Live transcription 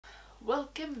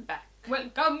Welcome back.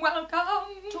 Welcome, welcome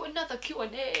to another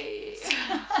Q&A.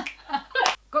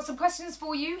 Got some questions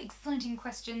for you, exciting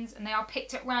questions, and they are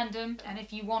picked at random. And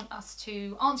if you want us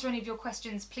to answer any of your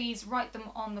questions, please write them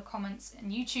on the comments on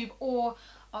YouTube or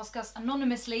ask us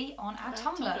anonymously on our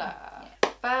Tumblr. Yeah.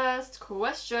 First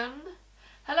question.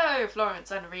 Hello,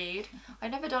 Florence and Reed.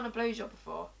 I've never done a blowjob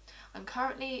before. I'm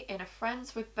currently in a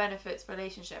friends with benefits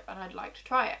relationship and I'd like to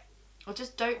try it. I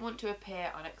just don't want to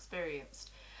appear unexperienced.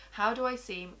 How do I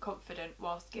seem confident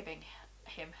whilst giving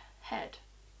him head?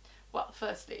 Well,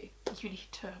 firstly, you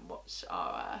need to watch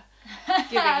our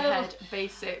giving head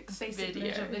basics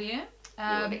video.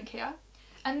 Link here.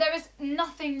 And there is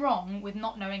nothing wrong with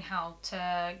not knowing how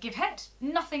to give head.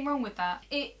 Nothing wrong with that.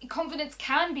 Confidence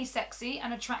can be sexy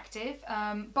and attractive,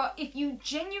 but if you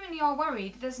genuinely are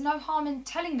worried, there's no harm in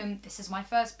telling them, this is my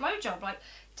first blowjob, like,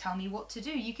 tell me what to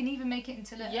do. You can even make it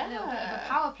into a little bit of a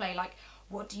power play, like,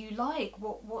 what do you like?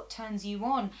 What turns you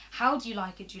on? How do you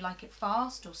like it? Do you like it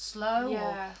fast or slow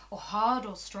or hard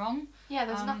or strong? Yeah,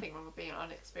 there's nothing wrong with being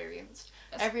unexperienced.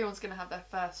 Everyone's going to have their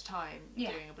first time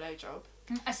doing a blowjob.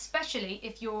 Especially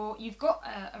if you've got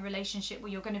a relationship where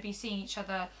you're going to be seeing each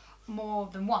other more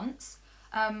than once,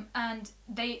 and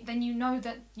then you know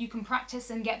that you can practice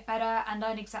and get better and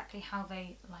learn exactly how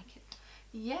they like it.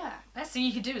 Yeah. Best thing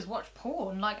you could do is watch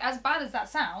porn. Like, as bad as that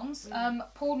sounds,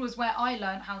 porn was where I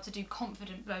learned how to do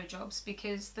confident blowjobs,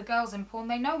 because the girls in porn,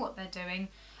 they know what they're doing,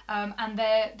 and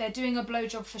they're doing a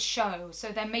blowjob for show, so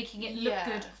they're making it look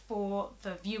good for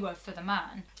the viewer, for the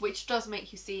man. Which does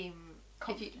make you seem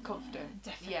confident.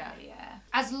 Definitely, yeah.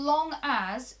 As long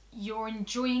as you're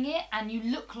enjoying it and you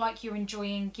look like you're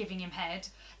enjoying giving him head,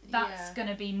 that's going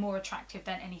to be more attractive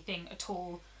than anything at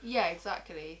all. Yeah,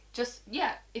 exactly. Just,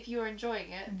 if you're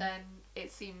enjoying it, then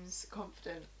it seems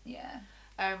confident. Yeah.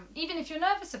 Even if you're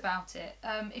nervous about it,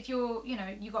 if you're,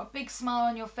 you've got a big smile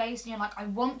on your face and you're like, I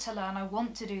want to learn, I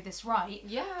want to do this right.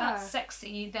 Yeah. That's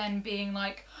sexy than being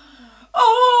like,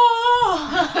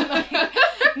 oh! Like,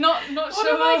 not what sure. What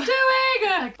am I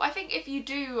doing? I think if you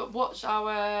do watch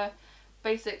our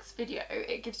basics video,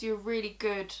 it gives you a really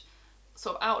good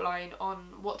sort of outline on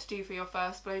what to do for your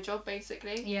first blowjob,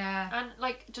 basically. Yeah. And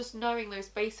like just knowing those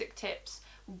basic tips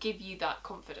will give you that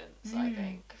confidence, I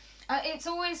think. It's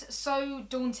always so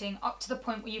daunting up to the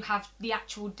point where you have the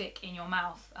actual dick in your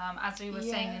mouth. As we were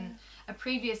saying in a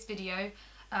previous video,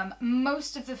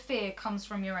 most of the fear comes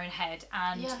from your own head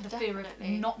and the fear of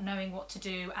not knowing what to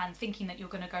do and thinking that you're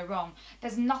going to go wrong.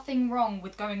 There's nothing wrong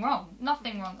with going wrong.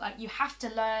 Nothing wrong. Like, you have to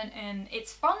learn, and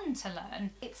it's fun to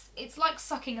learn. It's like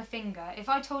sucking a finger. If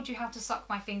I told you how to suck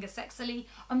my finger sexily,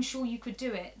 I'm sure you could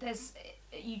do it.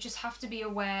 You just have to be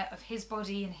aware of his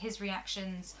body and his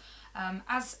reactions,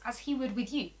 as he would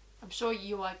with you. I'm sure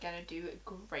you are going to do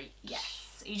great.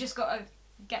 Yes. You just got to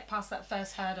get past that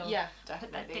first hurdle. Yeah,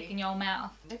 definitely. Put that dick in your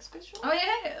mouth. Next question. Oh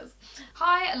yes.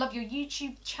 Hi, I love your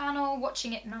YouTube channel,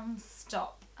 watching it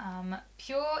non-stop.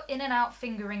 Pure in and out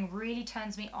fingering really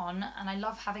turns me on, and I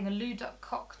love having a lubed up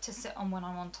cock to sit on when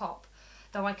I'm on top,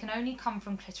 though I can only come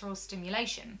from clitoral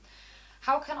stimulation.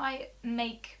 How can I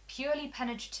make purely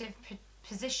penetrative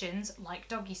positions, like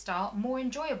doggy style, more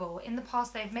enjoyable? In the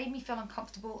past they've made me feel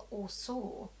uncomfortable or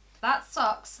sore. That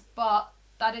sucks, but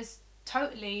that is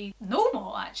totally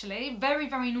normal, actually. Very,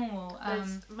 very normal.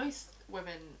 Most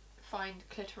women find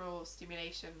clitoral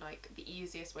stimulation like the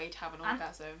easiest way to have an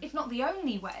orgasm, if not the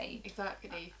only way.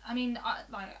 Exactly. I mean,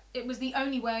 it was the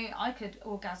only way I could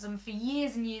orgasm for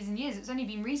years and years and years. It's only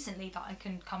been recently that I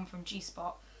can come from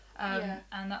G-spot,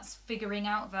 and that's figuring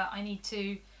out that I need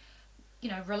to,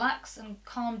 relax and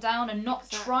calm down and not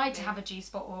try to have a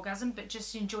G-spot orgasm, but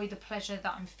just enjoy the pleasure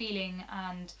that I'm feeling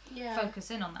and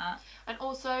focus in on that. And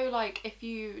also, like, if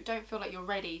you don't feel like you're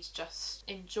ready to just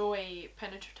enjoy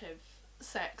penetrative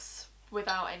sex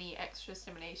without any extra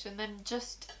stimulation, then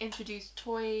just introduce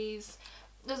toys.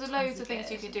 There's loads of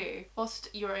things you can do whilst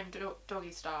you're in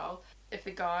doggy style. If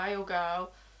the guy or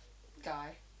girl,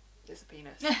 it's a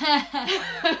penis.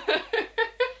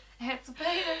 It's a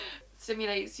penis.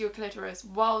 Stimulates your clitoris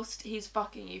whilst he's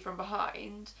fucking you from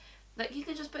behind, like, he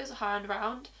can just put his hand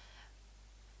around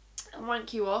and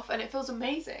wank you off, and it feels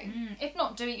amazing. If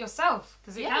not, do it yourself,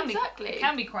 because it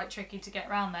can be quite tricky to get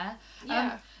around there.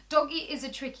 Doggy is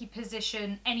a tricky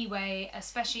position anyway,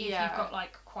 especially if you've got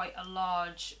like quite a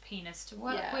large penis to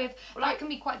work with. Well, that can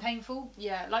be quite painful.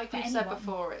 Yeah, like we've said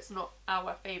before, it's not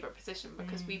our favourite position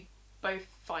because we both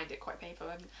find it quite painful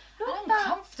and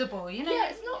uncomfortable, Yeah,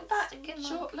 it's not that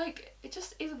short, like, it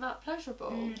just isn't that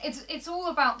pleasurable. It's all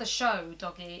about the show,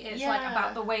 doggy. It's like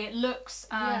about the way it looks,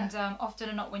 and often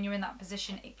or not when you're in that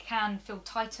position, it can feel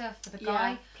tighter for the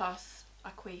guy. Plus I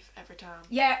queef every time.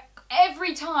 Yeah,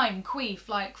 every time queef,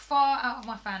 like far out of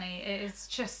my fanny. It is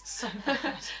just so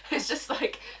bad. It's just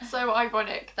like so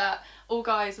ironic that all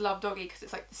guys love doggy because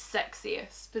it's like the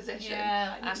sexiest position.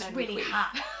 Yeah, like, it's really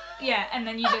hot. Yeah, and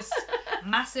then you just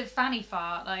massive fanny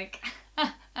fart, like,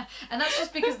 and that's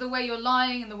just because the way you're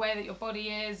lying and the way that your body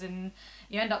is, and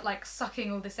you end up like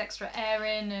sucking all this extra air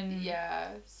in, and yeah,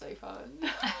 so fun.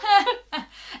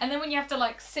 And then when you have to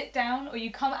like sit down or you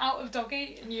come out of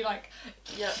doggy and you like,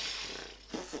 yep.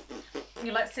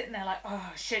 You're like sitting there like,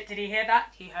 oh shit, did he hear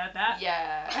that? He heard that.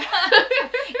 Yeah.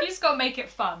 You just gotta make it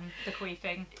fun, the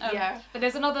queefing. Yeah. But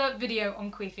there's another video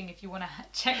on queefing if you want to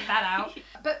check that out.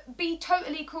 But be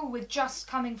totally cool with just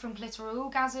coming from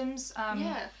clitoral orgasms.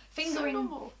 Yeah. Fingering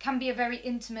so can be a very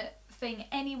intimate thing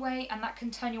anyway, and that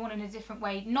can turn you on in a different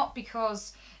way. Not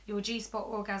because you're G-spot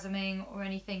orgasming or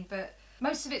anything, but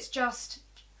most of it's just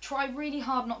try really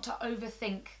hard not to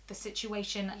overthink the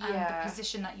situation and the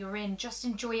position that you're in. Just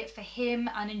enjoy it for him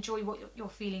and enjoy what you're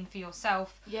feeling for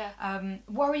yourself. Yeah.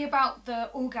 Worry about the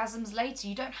orgasms later.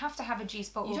 You don't have to have a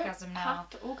G-spot orgasm now. You don't have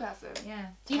to orgasm. Yeah.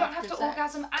 You don't have to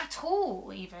orgasm at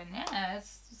all, even. Yeah,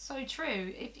 it's so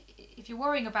true. If you're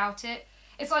worrying about it,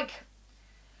 it's like,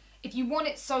 if you want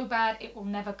it so bad, it will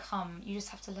never come. You just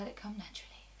have to let it come naturally.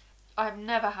 I've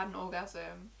never had an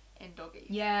orgasm in doggy.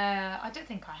 Yeah, I don't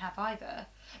think I have either.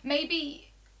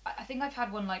 Maybe, I think I've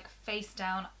had one like face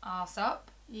down, arse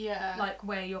up. Yeah. Like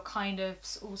where you're kind of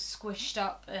all squished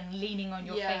up and leaning on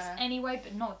your face anyway,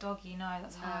 but not doggy, no,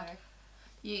 that's hard.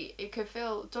 It could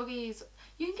feel doggies.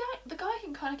 You can get the guy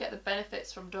can kind of get the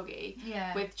benefits from doggy.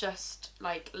 Yeah. With just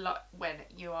like when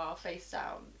you are face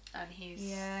down and he's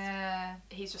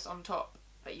just on top,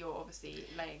 but you're obviously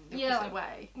laying the opposite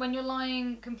way. When you're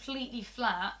lying completely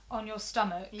flat on your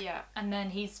stomach. Yeah. And then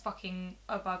he's fucking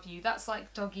above you. That's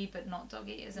like doggy, but not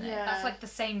doggy, isn't it? Yeah. That's like the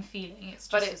same feeling. It's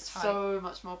just but it's as tight. so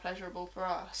much more pleasurable for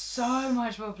us. So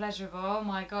much more pleasurable. Oh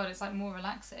my god, it's like more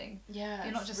relaxing. Yeah.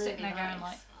 You're not just really sitting there going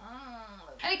like.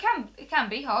 And it can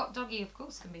be hot. Doggy, of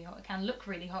course, can be hot. It can look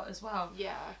really hot as well.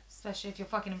 Yeah. Especially if you're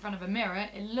fucking in front of a mirror,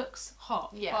 it looks hot.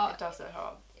 Yeah, but it does look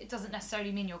hot. It doesn't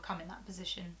necessarily mean you'll come in that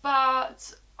position.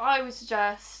 But I would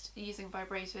suggest using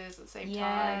vibrators at the same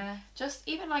time. Just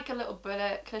even like a little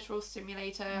bullet, clitoral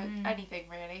stimulator, anything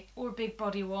really. Or a big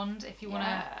body wand if you want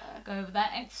to go over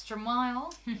that extra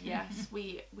mile. Yes,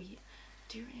 we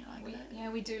do really like that. Yeah,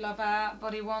 we do love our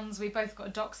body wands. We both got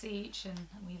a doxy each and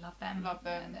we love them. Love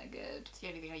them. And they're good. It's the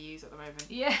only thing I use at the moment.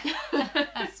 Yeah,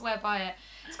 I swear by it.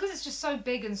 It's because it's just so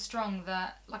big and strong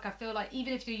that, like, I feel like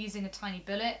even if you're using a tiny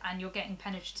bullet and you're getting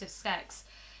penetrative sex,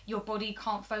 your body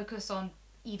can't focus on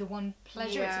either one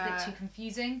pleasure. It's a bit too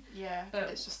confusing. Yeah, but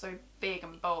it's just so big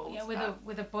and bold. Yeah,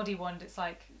 with a body wand, it's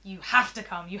like you have to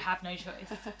come. You have no choice.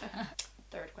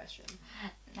 Third question.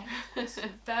 Next question.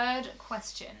 Third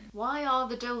question. Why are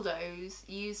the dildos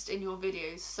used in your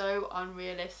videos so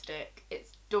unrealistic?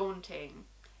 It's daunting.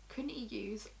 Couldn't you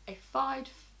use a 4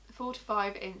 to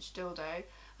 5 inch dildo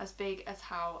as big as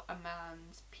how a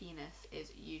man's penis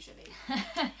is usually?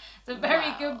 It's a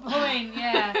very good point,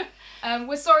 yeah.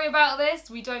 We're sorry about this.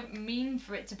 We don't mean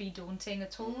for it to be daunting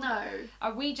at all. No.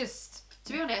 We just...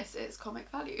 To be honest, it's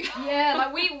comic value. Yeah,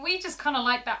 like we just kind of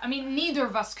like that. I mean, neither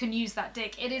of us can use that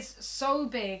dick. It is so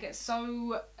big,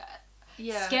 so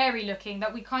scary looking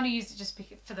that we kind of used it just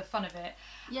for the fun of it.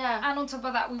 Yeah. And on top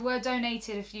of that, we were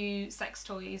donated a few sex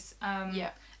toys.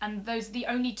 And those are the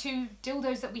only 2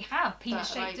 dildos that we have,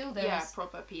 penis-shaped dildos. Yeah,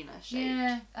 proper penis-shaped.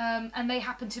 Yeah, and they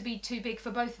happen to be too big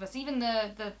for both of us. Even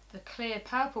the clear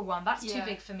purple one, that's too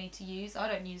big for me to use. I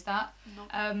don't use that.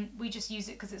 Nope. We just use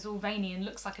it because it's all veiny and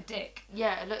looks like a dick.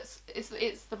 Yeah,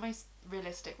 it's the most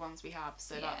realistic ones we have,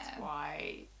 so that's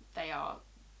why they are.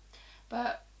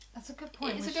 But that's a good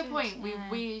point. It's a good point.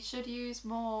 We should use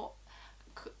more.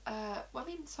 Well, I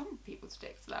mean, some people's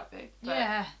dicks are that big.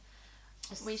 But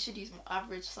we should use more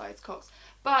average sized cocks.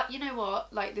 But you know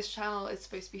what? Like, this channel is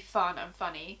supposed to be fun and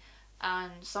funny,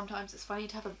 and sometimes it's funny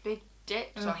to have a big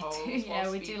dick to hold.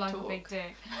 We do like a big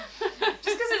dick. Just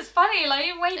because it's funny, like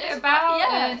you wave it about,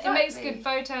 and it makes good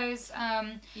photos.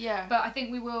 But I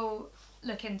think we will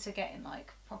look into getting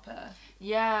like proper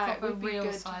it would be real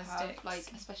good size to have, dicks.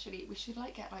 like, especially we should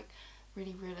like get like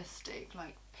really realistic,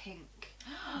 like pink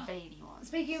veiny ones.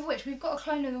 Speaking of which, we've got a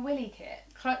clone of the willy kit.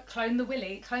 Clone a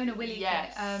willy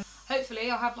kit. Hopefully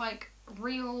I'll have like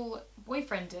real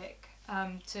boyfriend dick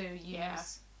to use. Yeah.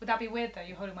 Would that be weird though,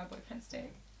 you're holding my boyfriend's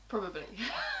dick? Probably.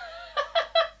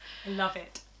 Love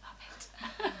it.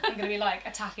 I'm gonna be like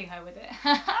attacking her with it.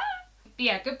 But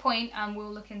yeah, good point, and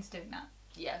we'll look into doing that.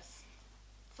 Yes.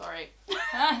 Sorry.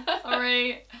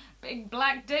 Sorry. Big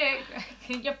black dick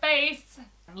in your face.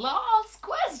 Last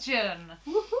question.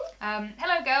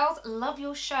 Hello girls, love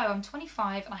your show. I'm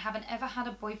 25 and I haven't ever had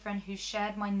a boyfriend who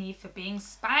shared my need for being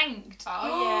spanked.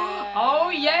 Oh yeah. Oh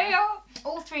yeah.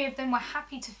 All three of them were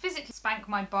happy to physically spank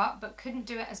my butt but couldn't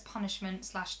do it as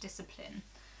punishment / discipline.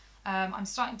 I'm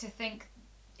starting to think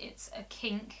it's a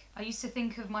kink. I used to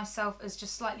think of myself as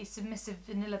just slightly submissive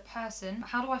vanilla person.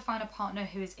 How do I find a partner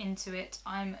who is into it?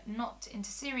 I'm not into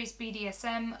serious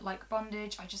BDSM like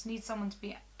bondage. I just need someone to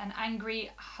be an angry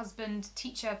husband,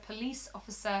 teacher, police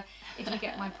officer, if you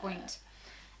get my point.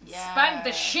 Yeah. Spank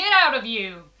the shit out of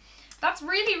you. That's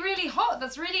really, really hot.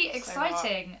 That's really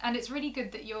exciting. And it's really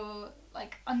good that you're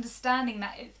like understanding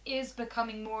that it is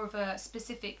becoming more of a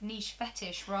specific niche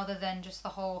fetish rather than just the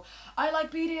whole I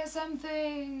like BDSM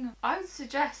thing. I would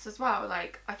suggest as well,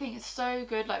 like, I think it's so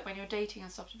good, like, when you're dating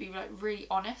and stuff, to be like really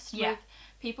honest with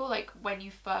people, like when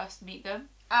you first meet them.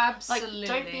 Absolutely. Like,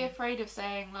 don't be afraid of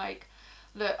saying, like,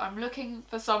 look, I'm looking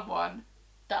for someone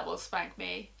that will spank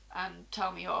me and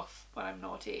tell me off when I'm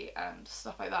naughty and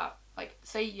stuff like that. Like,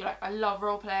 say you like, I love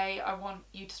roleplay, I want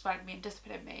you to spank me and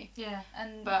discipline me. Yeah,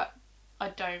 and but I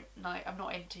don't like, I'm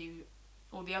not into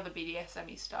all the other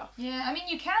BDSM-y stuff. Yeah, I mean,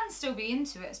 you can still be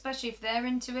into it, especially if they're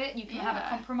into it. You can have a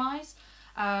compromise.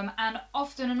 And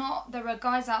often or not, there are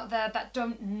guys out there that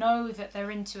don't know that they're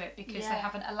into it because they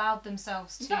haven't allowed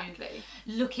themselves to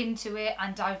look into it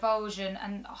and divulge.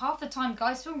 And half the time,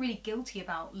 guys feel really guilty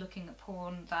about looking at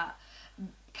porn that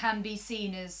can be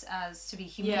seen as to be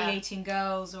humiliating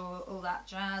girls or all that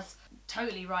jazz.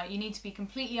 Totally right. You need to be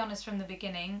completely honest from the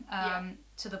beginning,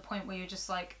 to the point where you're just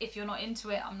like, if you're not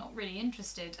into it, I'm not really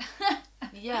interested.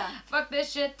 Fuck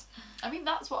this shit. I mean,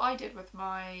 that's what I did with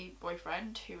my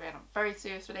boyfriend, who we're in a very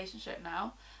serious relationship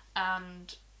now.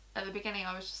 And at the beginning,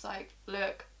 I was just like,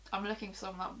 look, I'm looking for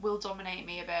someone that will dominate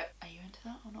me a bit. Are you into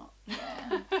that or not?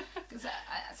 Yeah. Because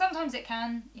sometimes it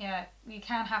can, you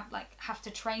can have to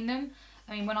train them.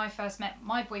 I mean, when I first met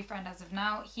my boyfriend, as of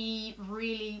now, he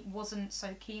really wasn't so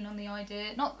keen on the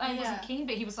idea. Not that he wasn't keen,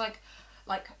 but he was like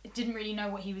didn't really know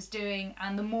what he was doing.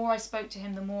 And the more I spoke to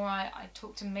him, the more I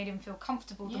talked to him, made him feel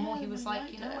comfortable, the more he was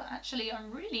like, you know what, actually,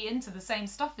 I'm really into the same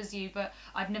stuff as you, but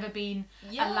I've never been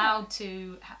allowed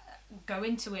to go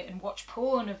into it and watch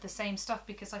porn of the same stuff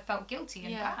because I felt guilty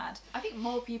and bad. I think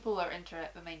more people are into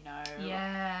it than they know.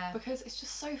 Yeah. Because it's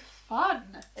just so fun.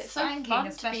 It's Spanking, so fun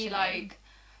especially. to be like,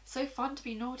 so fun to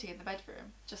be naughty in the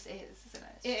bedroom. Just is, isn't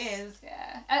it? It is,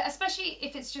 yeah. Especially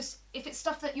if it's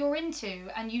stuff that you're into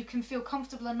and you can feel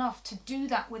comfortable enough to do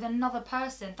that with another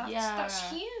person. That's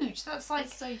huge. That's like,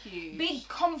 it's so huge. Big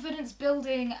confidence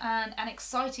building and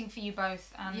exciting for you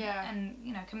both, and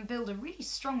you know, can build a really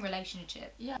strong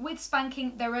relationship. Yeah. With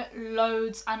spanking, there are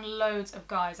loads and loads of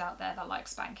guys out there that like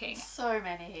spanking. So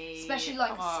many. Especially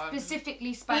like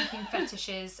specifically spanking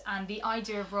fetishes and the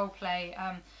idea of role play.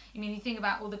 I mean, you think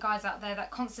about all the guys out there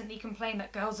that constantly complain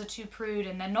that girls are too prude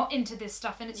and they're not into this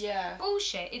stuff, and it's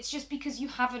bullshit. It's just because you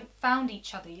haven't found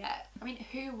each other yet. I mean,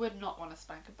 who would not want to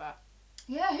spank a butt?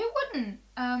 Yeah, who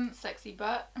wouldn't? Sexy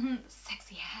butt.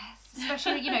 Sexy ass.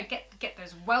 Especially, you know, get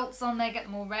those welts on there, get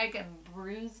them all red and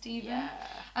bruised even.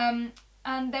 Yeah.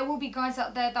 And there will be guys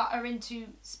out there that are into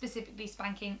specifically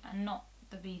spanking and not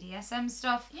the BDSM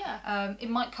stuff. Yeah. It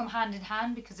might come hand in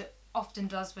hand because it often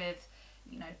does with,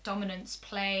 you know, dominance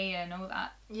play and all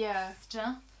that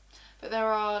stuff. But there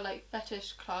are like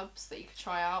fetish clubs that you could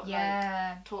try out,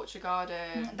 like Torture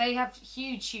Garden. They have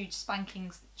huge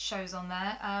spanking shows on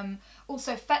there.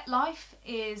 Also, FetLife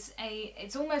is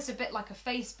it's almost a bit like a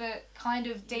Facebook kind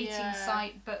of dating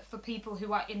site, but for people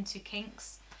who are into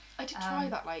kinks. I did try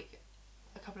that like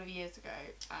a couple of years ago.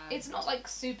 And it's not like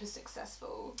super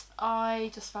successful. I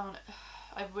just found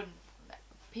I wouldn't.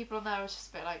 People on there was just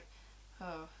a bit like,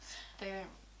 oh, they don't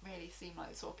really seem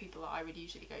like the sort of people that I would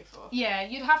usually go for. Yeah,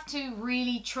 you'd have to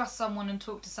really trust someone and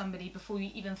talk to somebody before you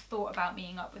even thought about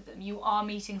meeting up with them. You are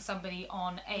meeting somebody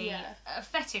on a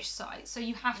fetish site, so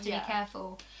you have to be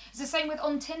careful. It's the same with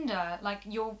on Tinder. Like,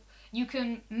 you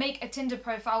can make a Tinder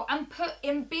profile and put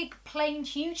in big, plain,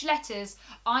 huge letters,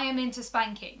 I am into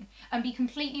spanking, and be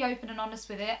completely open and honest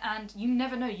with it, and you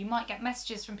never know, you might get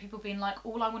messages from people being like,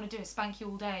 all I want to do is spank you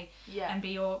all day and be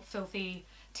your filthy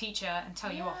teacher and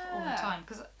tell you off all the time,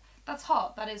 because that's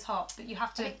hot, that is hot, but you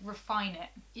have to refine it.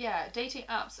 Yeah, dating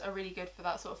apps are really good for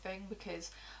that sort of thing,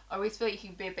 because I always feel like you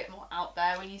can be a bit more out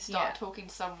there when you start talking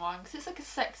to someone, because it's like a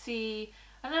sexy,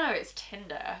 I don't know, it's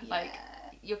Tinder, like,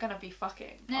 you're gonna be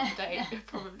fucking on the date,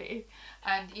 probably,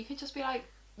 and you could just be like,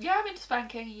 yeah, I'm into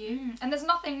spanking, you. And there's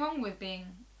nothing wrong with being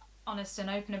honest and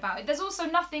open about it. There's also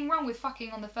nothing wrong with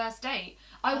fucking on the first date.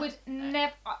 I would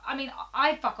never, I mean,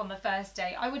 I fuck on the first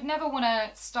date. I would never want to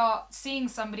start seeing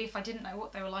somebody if I didn't know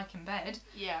what they were like in bed.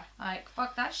 Yeah. Like,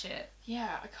 fuck that shit.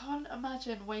 Yeah, I can't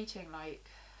imagine waiting like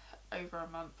over a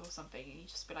month or something and you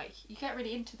just be like, you get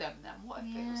really into them then. What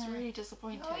if it was really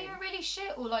disappointing? Oh, you're really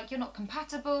shit, or like you're not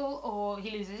compatible, or he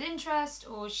loses interest,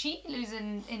 or she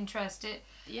loses interest.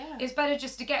 It's better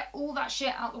just to get all that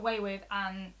shit out the way with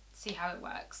and see how it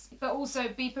works. But also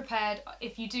be prepared,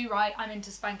 if you do write I'm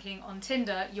into spanking on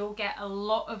Tinder, you'll get a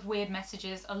lot of weird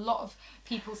messages, a lot of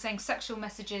people saying sexual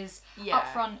messages up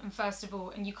front and first of all,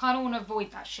 and you kind of want to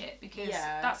avoid that shit because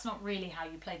that's not really how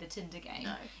you play the Tinder game.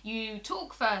 No. You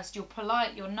talk first, you're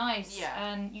polite, you're nice,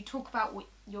 and you talk about what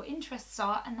your interests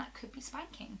are, and that could be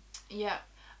spanking. Yeah.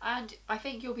 And I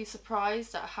think you'll be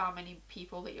surprised at how many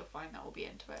people that you'll find that will be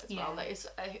into it as well. Like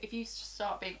if you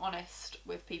start being honest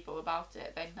with people about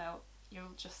it, then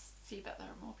you'll just see that there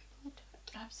are more people into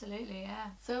it. Absolutely, yeah.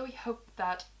 So we hope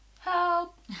that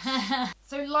helps.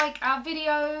 So like our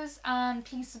videos and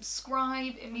please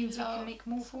subscribe. It means we can make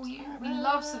more for you. We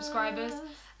love subscribers.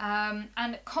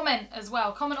 And comment as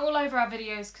well. Comment all over our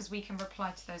videos because we can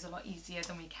reply to those a lot easier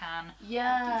than we can.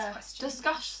 Yeah.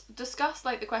 Discuss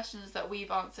like the questions that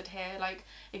we've answered here. Like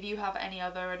if you have any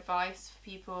other advice for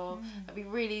people, that'd be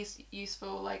really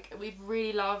useful. Like we'd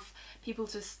really love people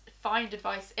to find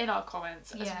advice in our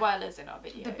comments as well as in our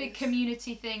videos. The big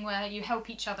community thing where you help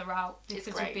each other out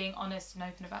because of being honest and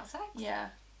open about sex. Yeah.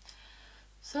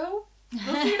 So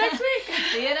we'll see you next week.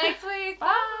 See you next week.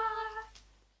 Bye.